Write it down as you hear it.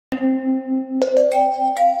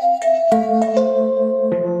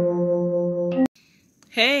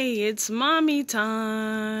Hey, it's Mommy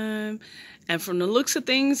Time. And from the looks of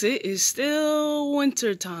things, it is still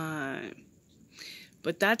winter time.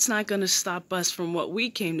 But that's not going to stop us from what we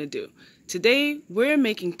came to do. Today, we're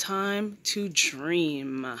making time to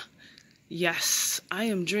dream. Yes, I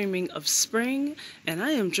am dreaming of spring, and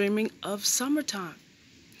I am dreaming of summertime.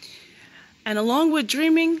 And along with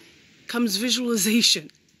dreaming comes visualization.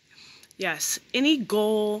 Yes, any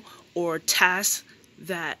goal or task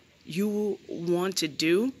that you want to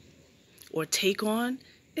do or take on,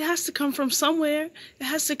 it has to come from somewhere. It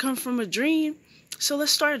has to come from a dream. So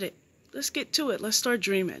let's start it. Let's get to it. Let's start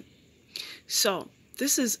dreaming. So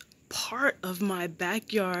this is part of my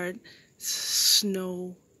backyard.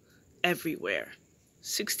 Snow everywhere.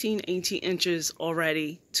 16, 18 inches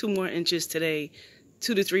already. 2 more inches today.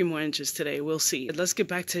 2 to 3 more inches today. We'll see. Let's get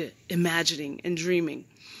back to imagining and dreaming.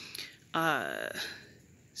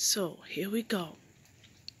 So here we go.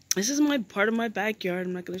 This is part of my backyard.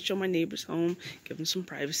 I'm not going to show my neighbors home, give them some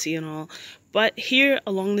privacy and all. But here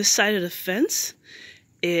along this side of the fence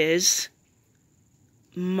is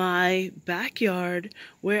my backyard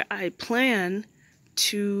where I plan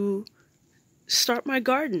to start my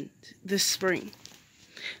garden this spring.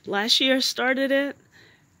 Last year I started it,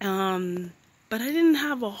 but I didn't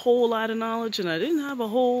have a whole lot of knowledge and I didn't have a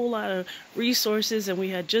whole lot of resources, and we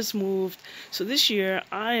had just moved. So this year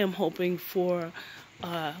I am hoping for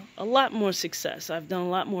a lot more success. I've done a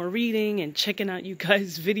lot more reading and checking out you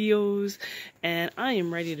guys' videos, and I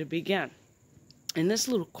am ready to begin. In this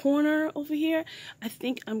little corner over here, I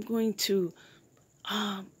think I'm going to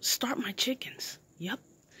start my chickens. Yep.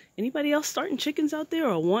 Anybody else starting chickens out there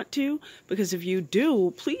or want to? Because if you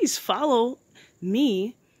do, please follow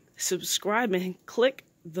me, subscribe, and click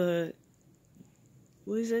the,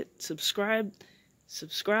 what is it? Subscribe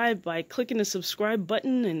by clicking the subscribe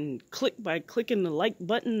button, and click by clicking the like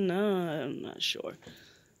button. I'm not sure.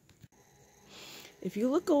 If you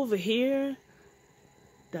look over here,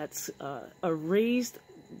 that's a raised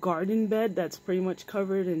garden bed that's pretty much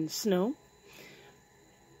covered in snow.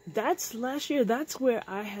 That's last year. That's where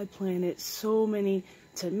I had planted so many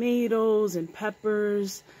tomatoes and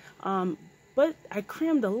peppers. But I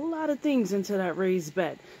crammed a lot of things into that raised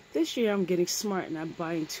bed. This year I'm getting smart and I'm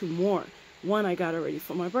buying 2 more. One I got already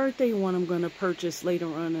for my birthday. One I'm going to purchase later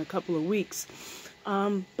on in a couple of weeks.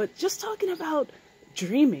 But just talking about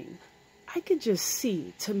dreaming, I could just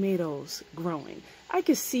see tomatoes growing. I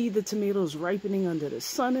could see the tomatoes ripening under the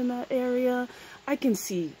sun in that area. I can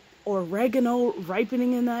see oregano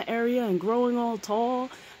ripening in that area and growing all tall.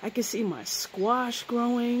 I can see my squash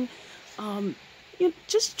growing.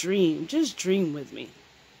 Just dream with me.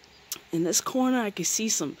 In this corner, I can see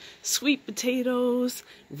some sweet potatoes,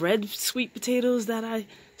 red sweet potatoes that I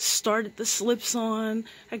started the slips on.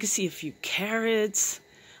 I can see a few carrots.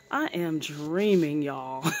 I am dreaming,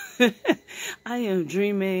 y'all. I am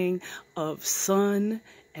dreaming of sun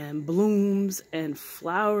and blooms and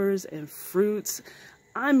flowers and fruits.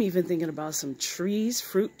 I'm even thinking about some trees,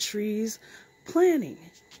 fruit trees, planning,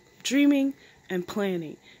 dreaming and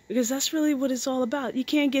planning. Because that's really what it's all about. You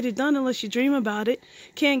can't get it done unless you dream about it.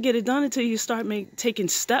 Can't get it done until you start taking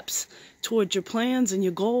steps towards your plans and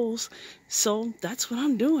your goals. So that's what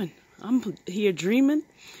I'm doing. I'm here dreaming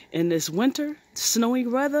in this winter, snowy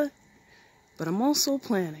weather, but I'm also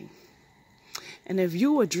planning. And if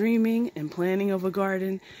you are dreaming and planning of a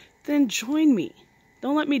garden, then join me.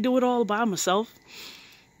 Don't let me do it all by myself.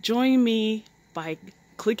 Join me by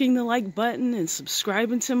clicking the like button and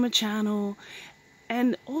subscribing to my channel.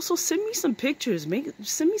 And also send me some pictures,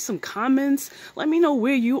 send me some comments. Let me know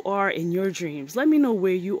where you are in your dreams. Let me know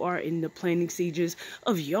where you are in the planting stages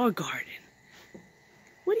of your garden.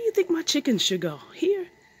 Where do you think my chickens should go? Here?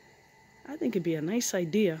 I think it'd be a nice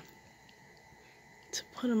idea to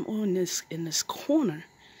put them on in this corner,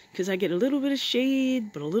 because I get a little bit of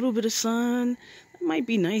shade, but a little bit of sun. That might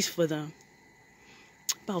be nice for them.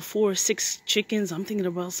 About 4 or 6 chickens. I'm thinking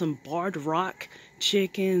about some barred rock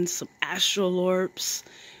chickens, some astrolorps.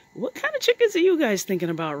 What kind of chickens are you guys thinking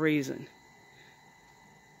about raising?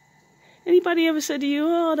 Anybody ever said to you,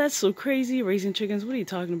 oh, that's so crazy, raising chickens? What are you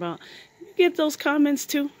talking about? You get those comments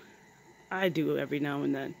too? I do every now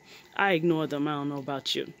and then. I ignore them. I don't know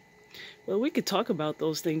about you. Well, we could talk about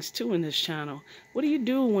those things too in this channel. What do you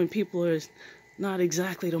do when people are not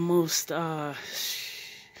exactly the most, I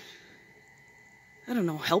don't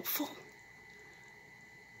know, helpful?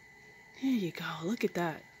 Here you go. Look at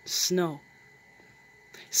that. Snow.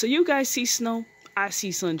 So you guys see snow. I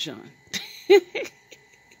see sunshine.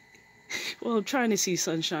 Well, I'm trying to see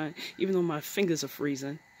sunshine, even though my fingers are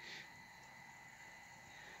freezing.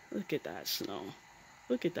 Look at that snow.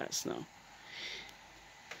 Look at that snow.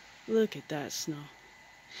 Look at that snow.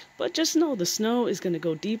 But just know the snow is going to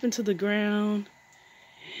go deep into the ground.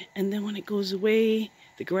 And then when it goes away,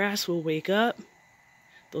 the grass will wake up.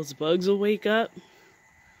 Those bugs will wake up.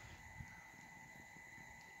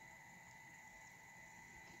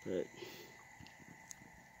 But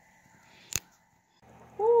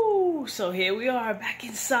woo, so here we are back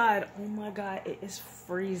inside. Oh my God, it is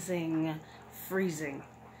freezing. Freezing.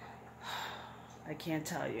 I can't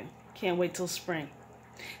tell you. Can't wait till spring.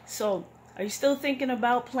 So, are you still thinking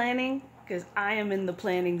about planning? Because I am in the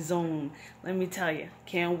planning zone. Let me tell you,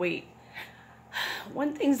 can't wait.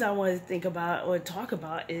 One things I want to think about or talk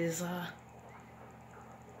about is,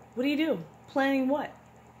 what do you do? Planning what?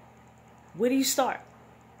 Where do you start?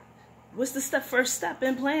 What's the first step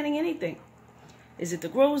in planning anything? Is it the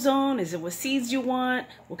grow zone? Is it what seeds you want?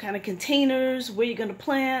 What kind of containers? Where you're going to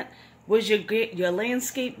plant? What's your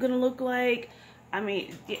landscape going to look like? I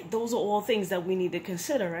mean, those are all things that we need to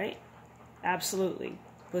consider, right? Absolutely.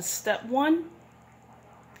 But step one,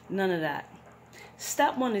 none of that.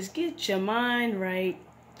 Step one is get your mind right.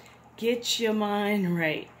 Get your mind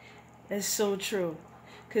right. That's so true.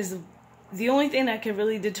 Because the only thing that can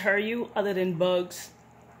really deter you, other than bugs,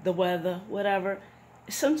 the weather, whatever,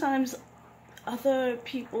 is sometimes other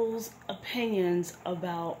people's opinions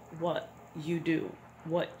about what you do,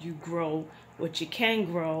 what you grow, what you can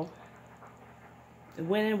grow,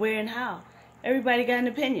 when and where and how. Everybody got an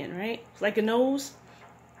opinion, right? It's like a nose.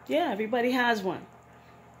 Yeah, everybody has one.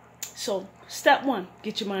 So, step one,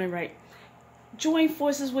 get your mind right. Join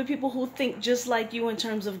forces with people who think just like you in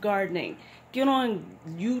terms of gardening. Get on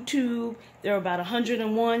YouTube. There are about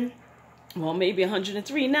 101, well, maybe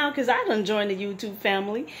 103 now, because I done joined the YouTube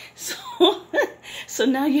family. So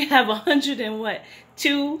now you have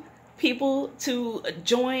 102 people to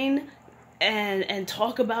join and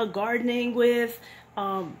talk about gardening with,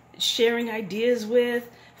 sharing ideas with.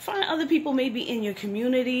 Find other people maybe in your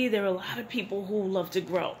community. There are a lot of people who love to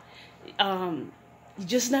grow. You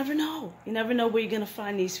just never know. You never know where you're going to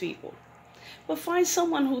find these people. But find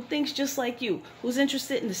someone who thinks just like you, who's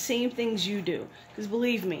interested in the same things you do. Because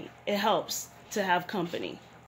believe me, it helps to have company.